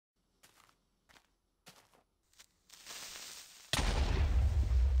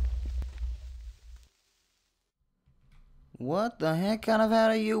What the heck kind of hat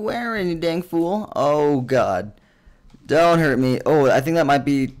are you wearing, you dang fool? Oh god. Don't hurt me. Oh, I think that might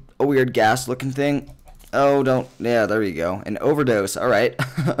be a weird gas looking thing. Oh, don't. Yeah, there you go. An overdose. Alright.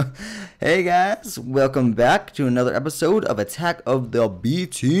 Hey guys, welcome back to another episode of Attack of the B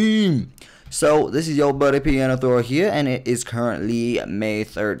Team. So, this is your buddy Piano Thor here, and it is currently May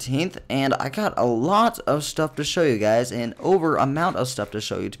 13th, and I got a lot of stuff to show you guys, and over amount of stuff to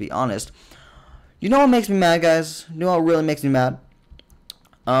show you, to be honest. You know what makes me mad, guys? You know what really makes me mad?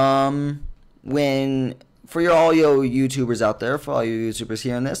 When, for all you YouTubers out there, for all you YouTubers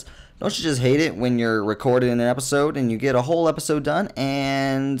hearing this, don't you just hate it when you're recording an episode and you get a whole episode done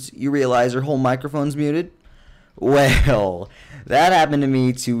and you realize your whole microphone's muted? Well, that happened to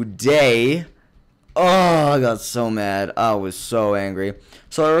me today. Oh, I got so mad. I was so angry.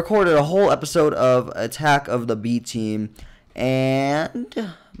 So I recorded a whole episode of Attack of the B Team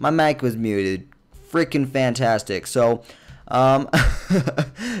and my mic was muted. Freaking fantastic. So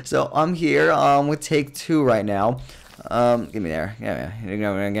so I'm here with take 2 right now. Give me there. Yeah,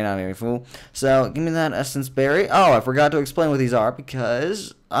 get out of here, fool. So give me that essence berry. Oh, I forgot to explain what these are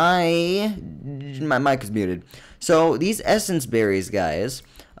because my mic is muted. So these essence berries, guys,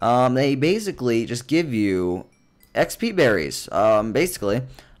 they basically just give you XP berries, basically.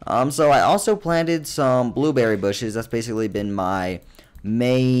 So I also planted some blueberry bushes. That's basically been my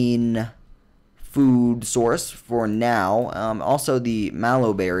main food source for now. Also the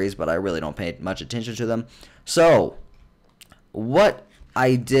mallow berries, but I really don't pay much attention to them. So what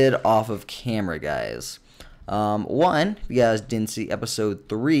I did off of camera, guys. One, if you guys didn't see episode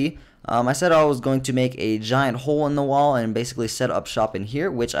 3, I said I was going to make a giant hole in the wall and basically set up shop in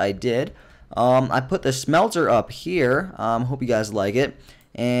here, which I did. I put the smelter up here. Hope you guys like it.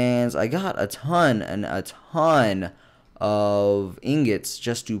 And I got a ton of ingots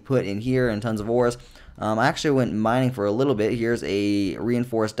just to put in here and tons of ores. I actually went mining for a little bit. Here's a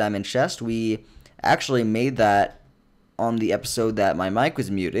reinforced diamond chest. We actually made that on the episode that my mic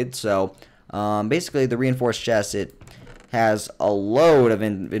was muted. So basically the reinforced chest, it has a load of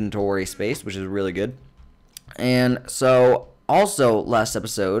inventory space, which is really good. And so also last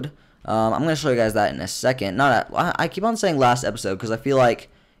episode, I'm going to show you guys that in a second. I keep on saying last episode because I feel like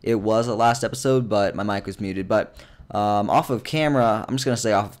it was a last episode, but my mic was muted. But off of camera, I'm just going to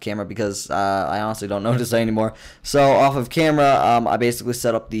say off of camera because I honestly don't know what to say anymore. So off of camera, I basically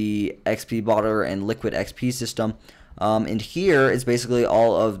set up the XP bottler and liquid XP system. And here is basically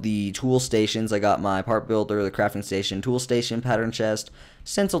all of the tool stations. I got my part builder, the crafting station, tool station, pattern chest,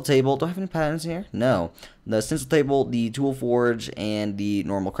 stencil table. Do I have any patterns in here? No. The stencil table, the tool forge, and the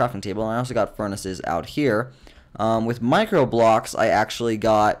normal crafting table. And I also got furnaces out here. With micro blocks, I actually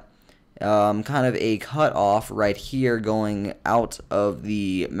got kind of a cut off right here going out of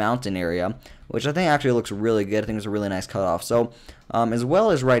the mountain area, which I think actually looks really good. I think it's a really nice cut off. So as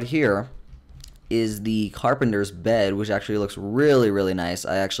well as right here is the carpenter's bed, which actually looks really nice.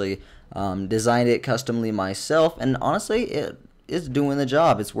 I actually designed it customly myself, and honestly it is doing the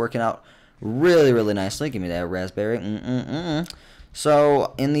job. It's working out really nicely. Give me that raspberry.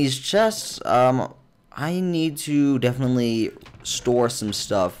 So in these chests, I need to definitely store some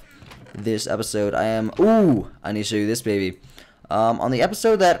stuff this episode. I need to show you this baby. On the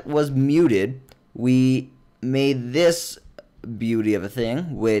episode that was muted, we made this beauty of a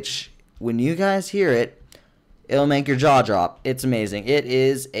thing, which when you guys hear it, it'll make your jaw drop. It's amazing. It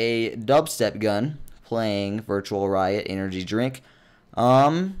is a dubstep gun playing Virtual Riot energy drink.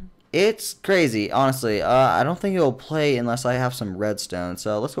 It's crazy, honestly. I don't think it'll play unless I have some redstone.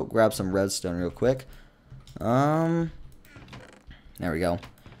 So let's go grab some redstone real quick. There we go.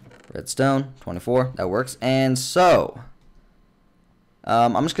 Redstone, 24, that works. And so,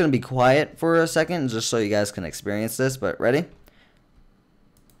 I'm just going to be quiet for a second just so you guys can experience this, but ready?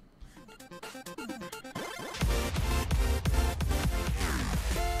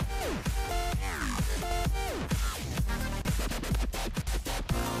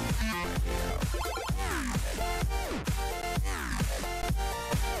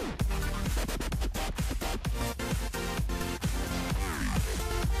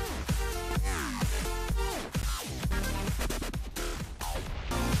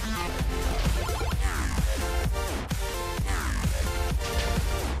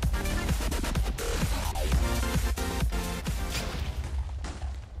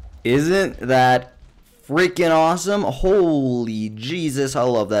 Isn't that freaking awesome? Holy Jesus, I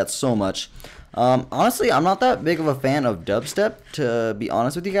love that so much. Honestly, I'm not that big of a fan of dubstep, to be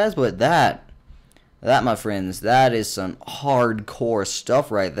honest with you guys, but that, my friends, that is some hardcore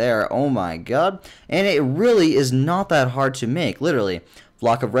stuff right there. Oh my god. And it really is not that hard to make, literally.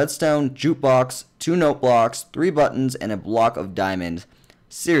 block of redstone, jukebox, 2 note blocks, 3 buttons, and a block of diamond.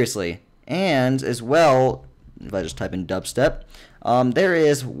 Seriously. And as well, if I just type in dubstep, there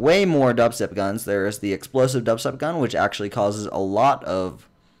is way more dubstep guns. There is the explosive dubstep gun, which actually causes a lot of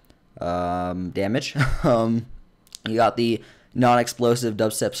damage. You got the non-explosive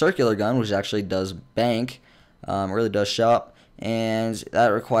dubstep circular gun, which actually does bank, really does show up, and that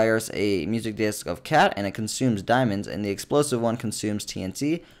requires a music disc of cat, and it consumes diamonds. And the explosive one consumes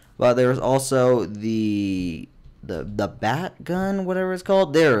TNT. But there's also the bat gun, whatever it's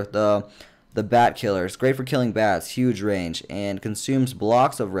called. The bat killer. It's great for killing bats, huge range, and consumes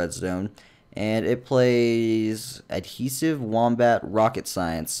blocks of redstone. And it plays adhesive wombat rocket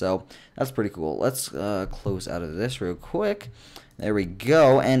science, so that's pretty cool. Let's close out of this real quick. There we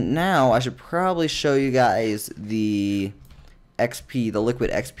go. And now I should probably show you guys the XP, the liquid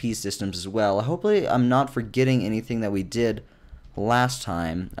XP systems as well. Hopefully I'm not forgetting anything that we did last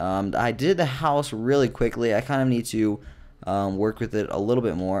time. I did the house really quickly. I kind of need to work with it a little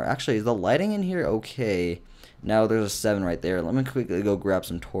bit more. Actually, is the lighting in here okay? No, there's a 7 right there. Let me quickly go grab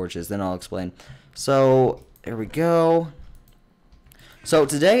some torches, then I'll explain. So, here we go. So,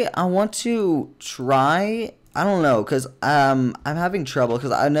 today I want to try, I don't know, because I'm having trouble,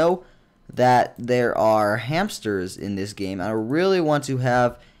 because I know that there are hamsters in this game. I really want to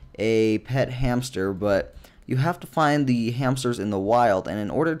have a pet hamster, but you have to find the hamsters in the wild, and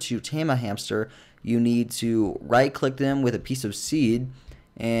in order to tame a hamster, you need to right-click them with a piece of seed,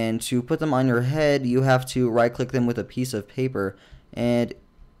 and to put them on your head, you have to right-click them with a piece of paper. And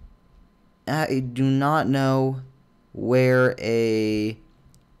I do not know where a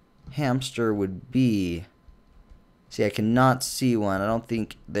hamster would be. See, I cannot see one. I don't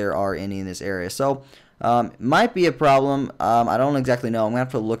think there are any in this area. So, might be a problem. I don't exactly know. I'm going to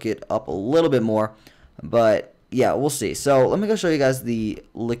have to look it up a little bit more. But, yeah, we'll see. So, let me go show you guys the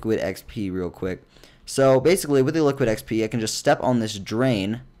liquid XP real quick. So basically with the liquid XP, I can just step on this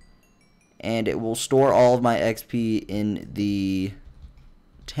drain and it will store all of my XP in the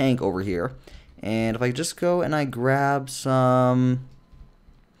tank over here. And if I just go and I grab some,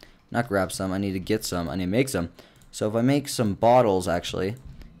 not grab some, I need to get some, I need to make some. So if I make some bottles actually,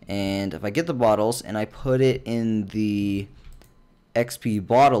 and if I get the bottles and I put it in the XP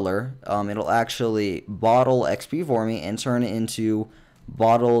bottler, it'll actually bottle XP for me and turn it into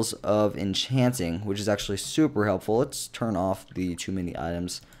bottles of enchanting, which is actually super helpful. Let's turn off the too many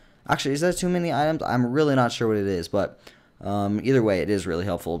items. Actually, is that too many items? I'm really not sure what it is, but either way, it is really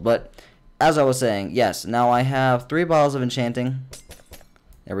helpful. But as I was saying, yes, now I have 3 bottles of enchanting.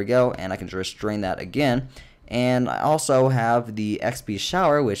 There we go, and I can just drain that again. And I also have the XP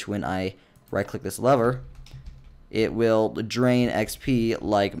shower, which when I right-click this lever, it will drain XP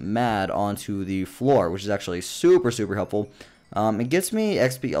like mad onto the floor, which is actually super, super helpful. It gets me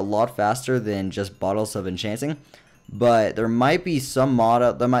XP a lot faster than just bottles of enchanting, but there might be some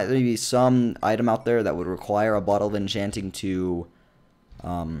some item out there that would require a bottle of enchanting to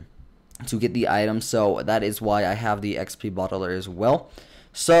get the item. So that is why I have the XP bottler as well.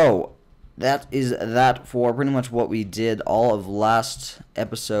 So that is that for pretty much what we did all of last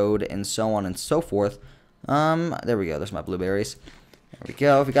episode and so on and so forth. There we go. There's my blueberries. There we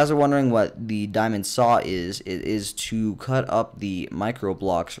go. If you guys are wondering what the diamond saw is, it is to cut up the micro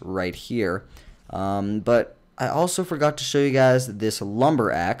blocks right here. But I also forgot to show you guys this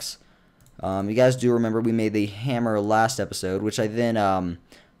lumber axe. You guys do remember we made the hammer last episode, which I then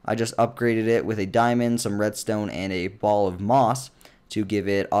I just upgraded it with a diamond, some redstone, and a ball of moss to give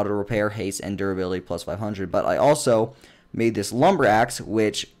it auto repair, haste, and durability plus 500. But I also made this lumber axe,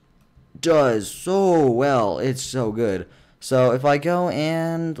 which does so well. It's so good. So if I go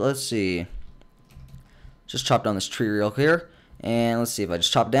and, let's see, just chop down this tree real here, and let's see if I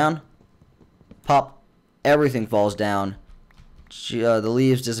just chop down, pop, everything falls down. The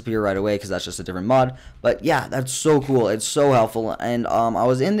leaves disappear right away because that's just a different mod. But yeah, that's so cool. It's so helpful. And I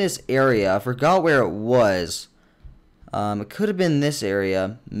was in this area. I forgot where it was. It could have been this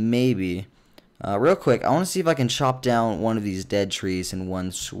area, maybe. Real quick, I want to see if I can chop down one of these dead trees in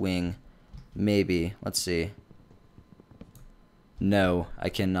one swing. Maybe. Let's see. No, I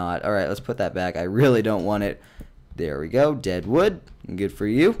cannot. Alright, let's put that back. I really don't want it. There we go. Dead wood. Good for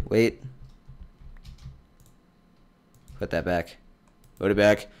you. Wait. Put that back. Put it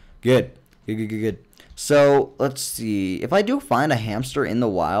back. Good. Good. So, let's see. If I do find a hamster in the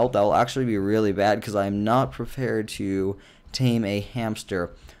wild, that will actually be really bad because I'm not prepared to tame a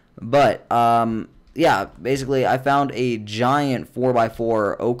hamster. But, yeah, basically I found a giant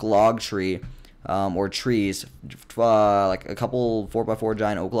 4x4 oak log tree, or trees, like a couple 4x4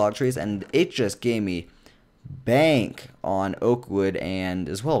 giant oak log trees, and it just gave me bank on oak wood and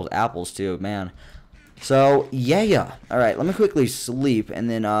as well as apples too, man. So yeah. All right, let me quickly sleep, and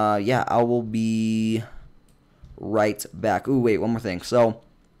then yeah, I will be right back. Ooh, wait, one more thing. So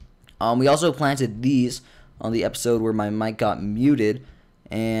we also planted these on the episode where my mic got muted,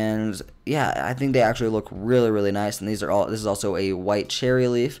 and yeah, I think they actually look really nice. And these are all. This is also a white cherry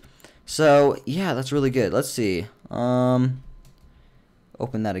leaf. So yeah, that's really good. Let's see. Open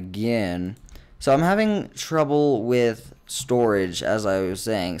that again. So I'm having trouble with storage, as I was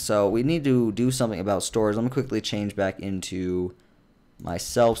saying. So we need to do something about storage. Let me quickly change back into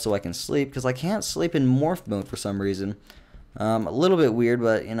myself so I can sleep, because I can't sleep in morph mode for some reason. A little bit weird,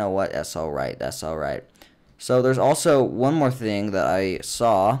 but you know what? That's alright. That's alright. So there's also one more thing that I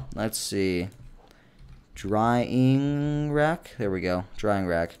saw. Let's see. Drying rack. There we go. Drying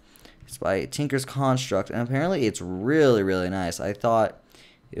rack. It's by Tinker's Construct, and apparently it's really nice. I thought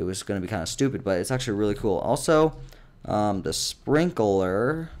it was going to be kind of stupid, but it's actually really cool. Also, the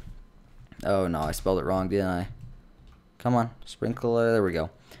sprinkler. Oh no, I spelled it wrong, didn't I? Come on, sprinkler. There we go.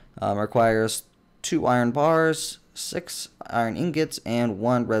 Requires 2 iron bars, 6 iron ingots, and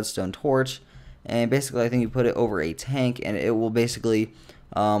 1 redstone torch. And basically, I think you put it over a tank, and it will basically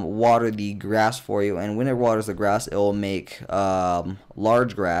water the grass for you. And when it waters the grass, it will make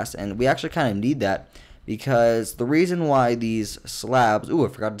large grass. And we actually kind of need that, because the reason why these slabs, ooh, I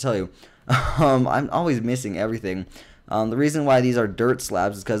forgot to tell you, I'm always missing everything. The reason why these are dirt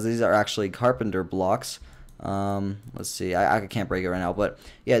slabs is because these are actually carpenter blocks. Let's see, I can't break it right now, but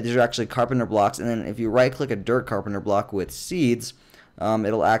yeah, these are actually carpenter blocks. And then if you right click a dirt carpenter block with seeds,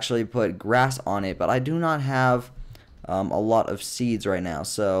 it'll actually put grass on it. But I do not have a lot of seeds right now,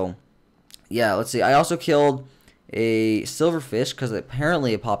 so yeah, let's see. I also killed a silverfish because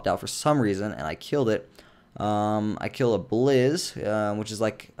apparently it popped out for some reason, and I killed it. I killed a blizz, which is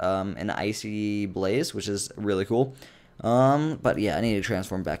like an icy blaze, which is really cool. But yeah, I need to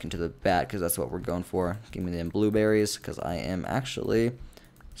transform back into the bat, because that's what we're going for. Give me them blueberries, because I am actually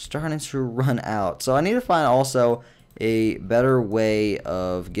starting to run out. So I need to find also a better way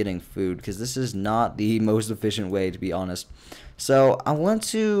of getting food, because this is not the most efficient way, to be honest. So I want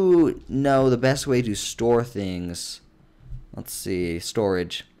to know the best way to store things. Let's see,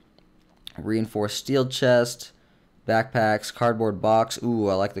 storage. Reinforced steel chest, backpacks, cardboard box. Ooh,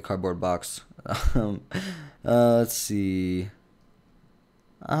 I like the cardboard box. Let's see.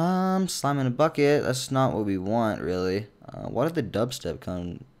 Slime in a bucket. That's not what we want, really. Why did the dubstep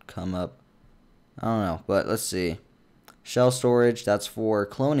come up? I don't know, but let's see. Shell storage. That's for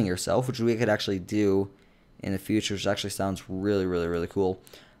cloning yourself, which we could actually do in the future, which actually sounds really cool.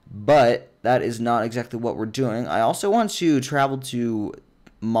 But that is not exactly what we're doing. I also want to travel to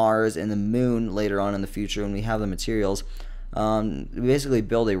Mars and the moon later on in the future when we have the materials. We basically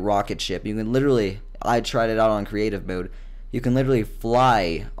build a rocket ship. You can literally, I tried it out on creative mode, you can literally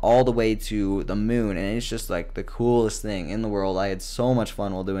fly all the way to the moon, and it's just like the coolest thing in the world. I had so much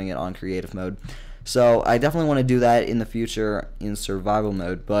fun while doing it on creative mode. So I definitely want to do that in the future in survival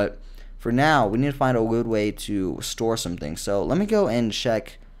mode, but for now we need to find a good way to store some things. So let me go and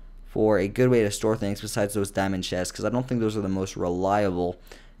check for a good way to store things besides those diamond chests, because I don't think those are the most reliable.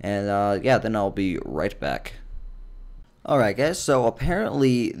 And yeah, then I'll be right back. Alright guys, so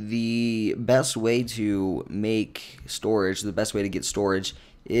apparently the best way to make storage, the best way to get storage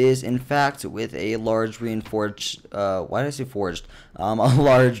is in fact with a large reinforced, why did I say forged? A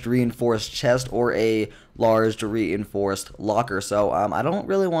large reinforced chest or a large reinforced locker. So I don't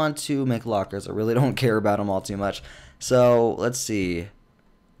really want to make lockers. I really don't care about them all too much. So let's see.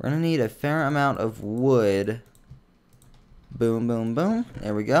 We're going to need a fair amount of wood. Boom, boom, boom.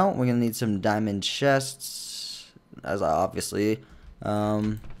 There we go. We're going to need some diamond chests, as obviously.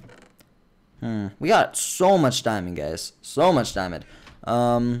 We got so much diamond, guys. So much diamond.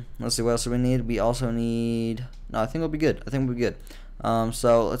 Let's see, what else do we need? We also need... No, I think we'll be good. I think we'll be good.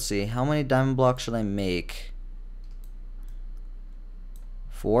 So, let's see. How many diamond blocks should I make?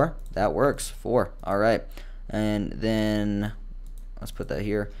 4? That works. 4. Alright. And then... let's put that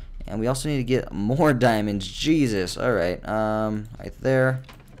here. And we also need to get more diamonds. Jesus. Alright. Right there.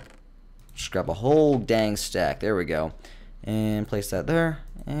 Just grab a whole dang stack. There we go. And place that there.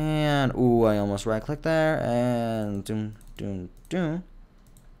 And, ooh, I almost right-click there. And, doom.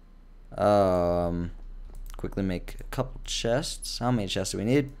 Quickly make a couple chests. How many chests do we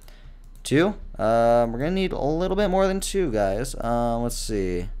need? 2. We're gonna need a little bit more than 2, guys. Let's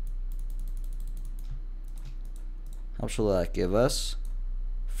see. How much will that give us?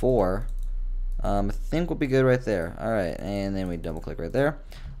 4. I think we'll be good right there. Alright, and then we double click right there.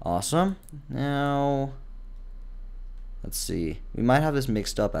 Awesome. Now, let's see. We might have this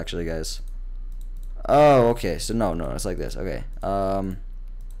mixed up actually, guys. Oh, okay. So no, it's like this. Okay.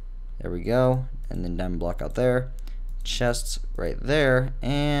 There we go. And then diamond block out there. Chests right there.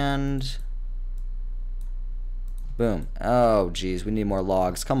 And boom. Oh, geez. We need more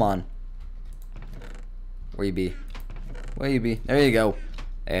logs. Come on. Where you be? Where you be? There you go.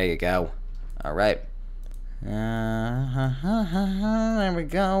 There you go. All right. There we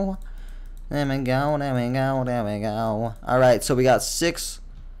go. There we go. There we go. There we go. All right. So we got 6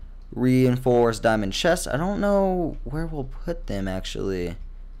 reinforced diamond chests. I don't know where we'll put them actually.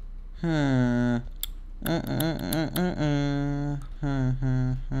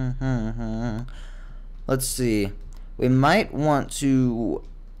 Let's see. We might want to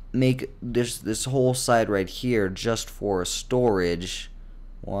make this whole side right here just for storage.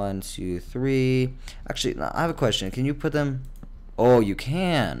 1, 2, 3. Actually, no, I have a question. Can you put them? Oh, you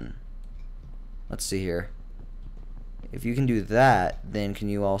can. Let's see here. If you can do that, then can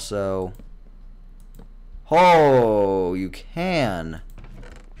you also? Oh, you can.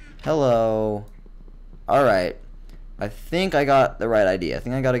 Hello. Alright. I think I got the right idea. I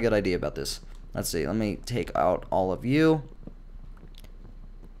think I got a good idea about this. Let's see. Let me take out all of you.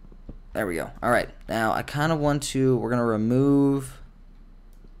 There we go. Alright. Now, I kind of want to... We're going to remove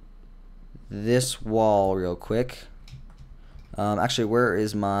this wall real quick. Actually, where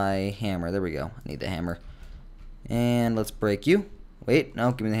is my hammer? There we go. I need the hammer. And let's break you. Wait.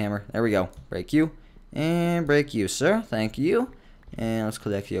 No, give me the hammer. There we go. Break you. And break you, sir. Thank you. And let's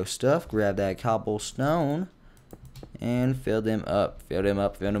collect your stuff. Grab that cobblestone. And fill them up. Fill them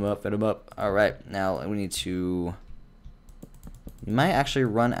up. Fill them up. Fill them up. Alright. Now we need to... We might actually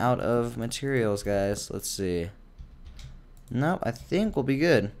run out of materials, guys. Let's see. Nope. I think we'll be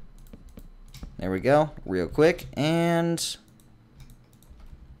good. There we go. Real quick. And...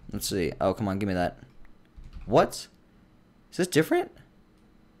 Let's see. Oh, come on. Give me that. What? Is this different?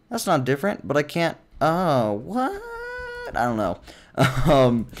 That's not different, but I can't... Oh, what? I don't know.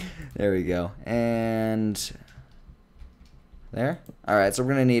 There we go. And there. Alright, so we're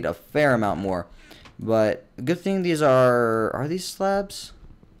gonna need a fair amount more. But good thing these are these slabs?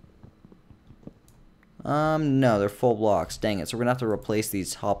 No, they're full blocks. Dang it. So we're gonna have to replace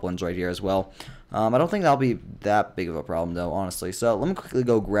these top ones right here as well. I don't think that'll be that big of a problem though, honestly. So let me quickly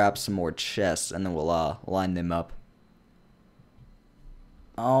go grab some more chests and then we'll line them up.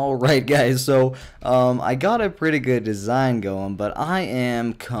 Alright guys, so I got a pretty good design going, but I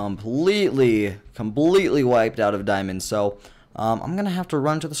am completely wiped out of diamonds, so I'm gonna have to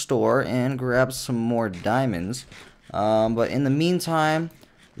run to the store and grab some more diamonds. But in the meantime,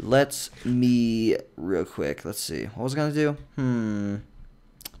 let me real quick, let's see, what was I gonna do?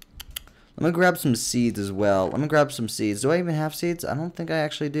 Let me grab some seeds as well. Let me grab some seeds. Do I even have seeds? I don't think I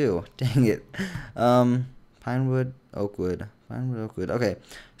actually do. Dang it. Pinewood, oakwood. Okay,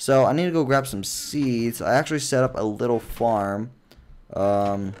 so I need to go grab some seeds. I actually set up a little farm.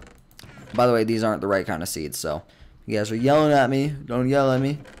 By the way, these aren't the right kind of seeds, so you guys are yelling at me. Don't yell at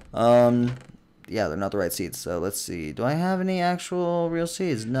me. Yeah, they're not the right seeds. So let's see. Do I have any actual real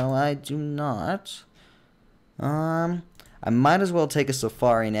seeds? No, I do not. I might as well take a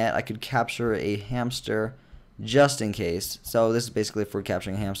safari net. I could capture a hamster just in case. So this is basically for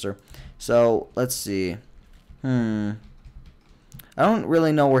capturing a hamster. So let's see. I don't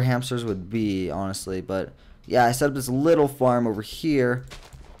really know where hamsters would be, honestly, but yeah, I set up this little farm over here.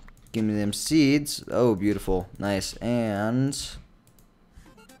 Give me them seeds. Oh, beautiful. Nice. And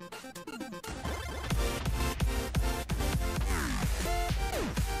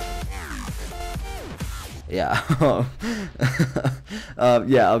yeah.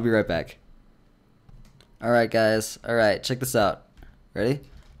 Yeah, I'll be right back. Alright, guys. Alright, check this out. Ready?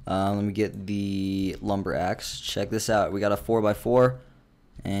 Let me get the lumber axe. Check this out. We got a 4x4.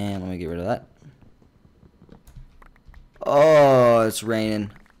 And let me get rid of that. Oh, it's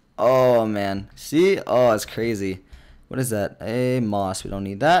raining. Oh, man. See? Oh, it's crazy. What is that? A moss. We don't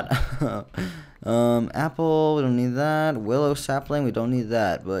need that. Apple. We don't need that. Willow sapling. We don't need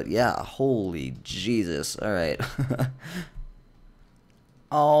that. But yeah, holy Jesus. Alright.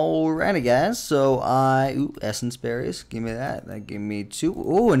 Alrighty guys, so essence berries, give me that. That gave me 2.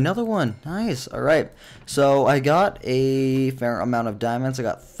 Oh, another one. Nice. Alright. So I got a fair amount of diamonds. I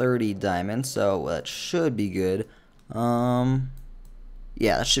got 30 diamonds, so that should be good. Yeah,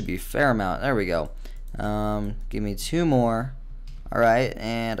 that should be a fair amount. There we go. Give me 2 more. Alright,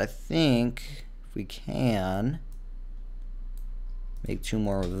 and I think if we can make 2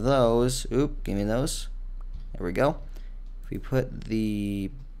 more of those. Oop, give me those. There we go. We put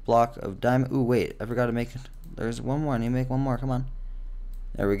the block of diamond. Ooh, wait, I forgot to make it. There's one more. I need to make one more. Come on.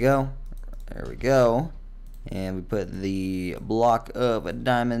 There we go. There we go. And we put the block of a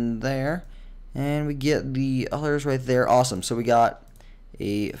diamond there. And we get the others right there. Awesome. So we got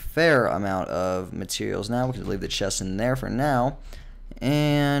a fair amount of materials now. We can leave the chest in there for now.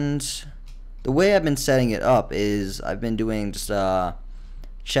 And the way I've been setting it up is I've been doing just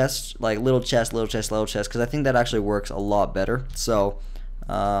chest, like little chest, little chest, little chest, because I think that actually works a lot better. So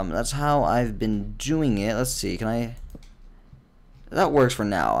that's how I've been doing it. Let's see, can I? That works for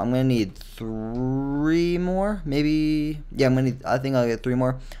now. I'm gonna need 3 more, maybe. Yeah, I think I'll get 3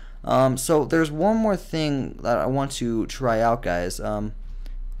 more. So there's one more thing that I want to try out, guys. Is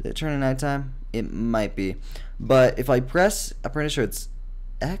it turning nighttime? It might be, but if I press, I'm pretty sure it's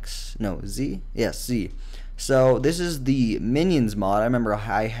X, no, Z, yes, Z. So this is the minions mod. I remember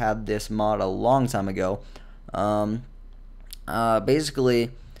I had this mod a long time ago.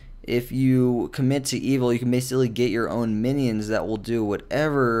 Basically, if you commit to evil, you can basically get your own minions that will do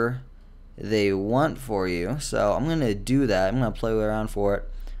whatever they want for you. So I'm gonna do that. I'm gonna play around for it.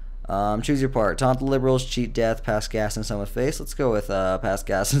 Choose your part. Taunt the liberals, cheat death, pass gas in someone's face. Let's go with pass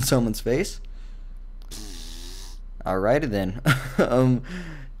gas in someone's face. Alrighty then.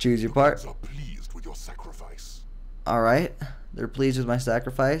 Choose your part. Alright, they're pleased with my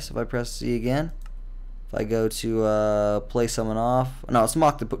sacrifice. If I press C again, if I go to play someone off, no, it's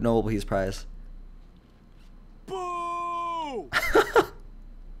mock the noble peace prize. Boo!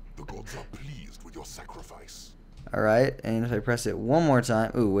 The gods are pleased with your sacrifice. Alright, and if I press it one more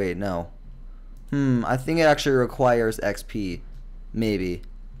time, ooh, wait, no. I think it actually requires XP, maybe.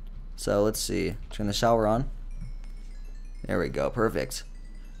 So let's see. Turn the shower on. There we go, perfect.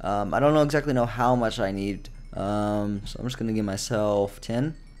 I don't exactly know how much I need, so I'm just gonna give myself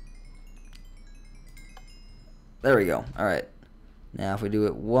 10. There we go. Alright. Now if we do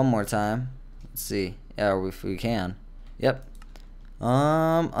it one more time, let's see. Yeah, if we can. Yep.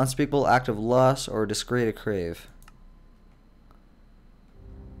 Unspeakable act of lust or discreet to crave.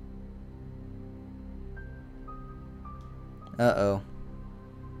 Uh-oh.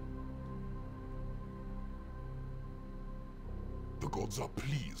 The gods are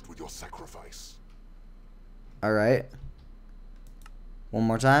pleased with your sacrifice. Alright. One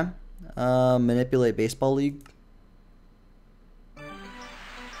more time. Manipulate baseball league.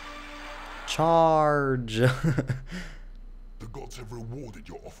 Charge. The gods have rewarded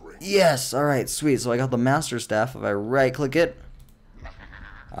your offering. Yes, alright, sweet. So I got the master staff. If I right click it.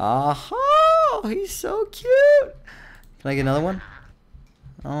 Aha! He's so cute! Can I get another one?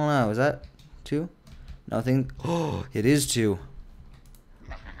 I don't know. Is that 2? Nothing. Oh, it is 2.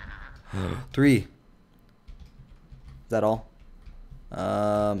 3. Is that all?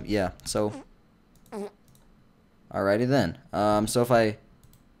 Yeah. So. Alrighty then. So if I.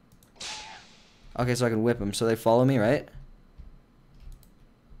 Okay, so I can whip them. So they follow me, right?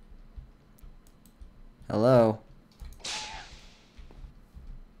 Hello.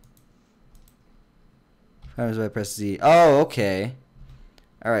 How do I press Z? Oh, okay.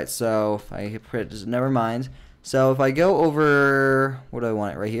 Alright, so if I hit print, never mind. So if I go over, what do I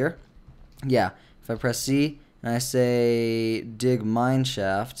want it, right here? Yeah, if I press C and I say dig mine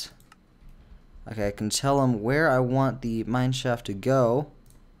shaft, okay, I can tell them where I want the mine shaft to go.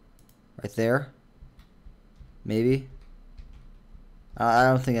 Right there. Maybe. I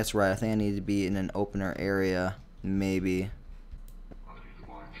don't think that's right. I think I need to be in an opener area. Maybe.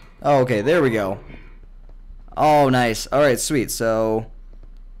 Oh, okay, there we go. Oh, nice. Alright, sweet. So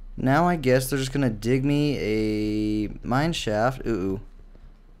now I guess they're just gonna dig me a mine shaft. Ooh.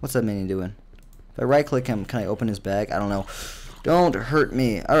 What's that minion doing? If I right click him, can I open his bag? I don't know. Don't hurt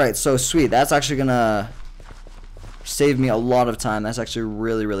me. Alright, so sweet. That's actually gonna save me a lot of time. That's actually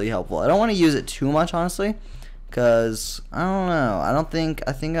really, really helpful. I don't want to use it too much, honestly, because I don't know. I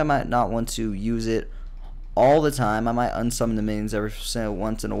think I might not want to use it all the time. I might unsummon the minions every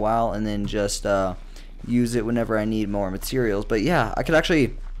once in a while and then just use it whenever I need more materials. But yeah, I could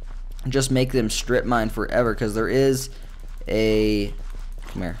actually just make them strip mine forever, because there is a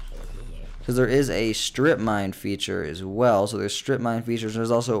strip mine feature as well. So there's strip mine features. There's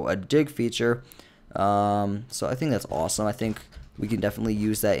also a dig feature. So I think that's awesome. I think we can definitely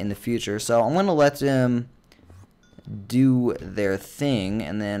use that in the future. So I'm gonna let them do their thing,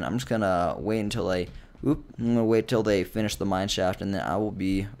 and then I'm just gonna wait until I'm gonna wait till they finish the mine shaft, and then I will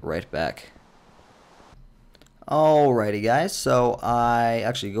be right back. Alrighty, guys. So I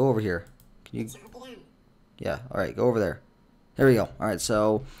actually go over here. Can you? Yeah. All right. Go over there. There we go. All right.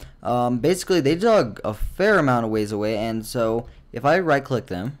 So basically, they dug a fair amount of ways away, and so if I right-click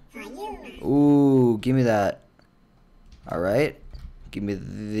them, ooh, give me that. All right. Give me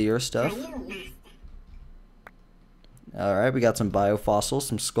your stuff. All right. We got some biofossils,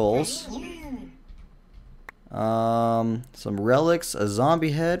 some skulls. Some relics, a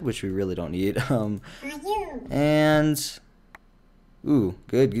zombie head, which we really don't need. And ooh,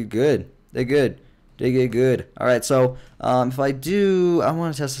 good. They're good. They get good. All right, so if I do, I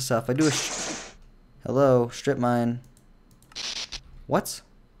want to test this out. If I do a hello strip mine. What?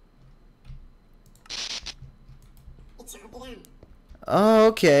 Oh,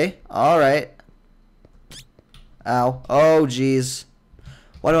 okay. All right. Ow. Oh, jeez.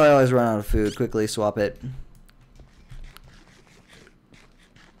 Why do I always run out of food? Quickly swap it.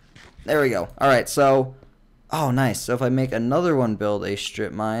 There we go. All right, so oh, nice. So if I make another one, build a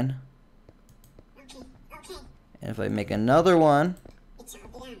strip mine. And if I make another one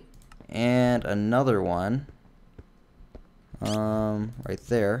and another one, right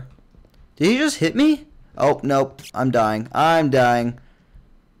there. Did he just hit me? Oh, nope. I'm dying.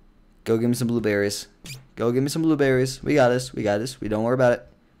 Go give me some blueberries. Go give me some blueberries. We got this. We don't worry about it.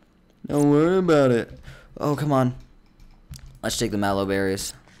 Don't worry about it. Oh, come on. Let's take the mallow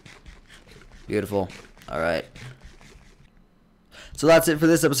berries. Beautiful. Alright. So that's it for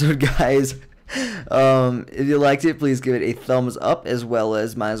this episode, guys. If you liked it, please give it a thumbs up, as well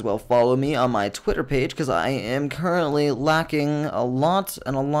as might as well follow me on my Twitter page, because I am currently lacking a lot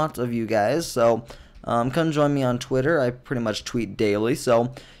of you guys. So come join me on Twitter. I pretty much tweet daily.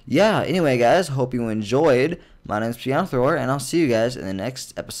 So yeah, anyway guys, hope you enjoyed. My name's Piano Thrower, and I'll see you guys in the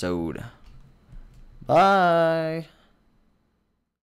next episode. Bye.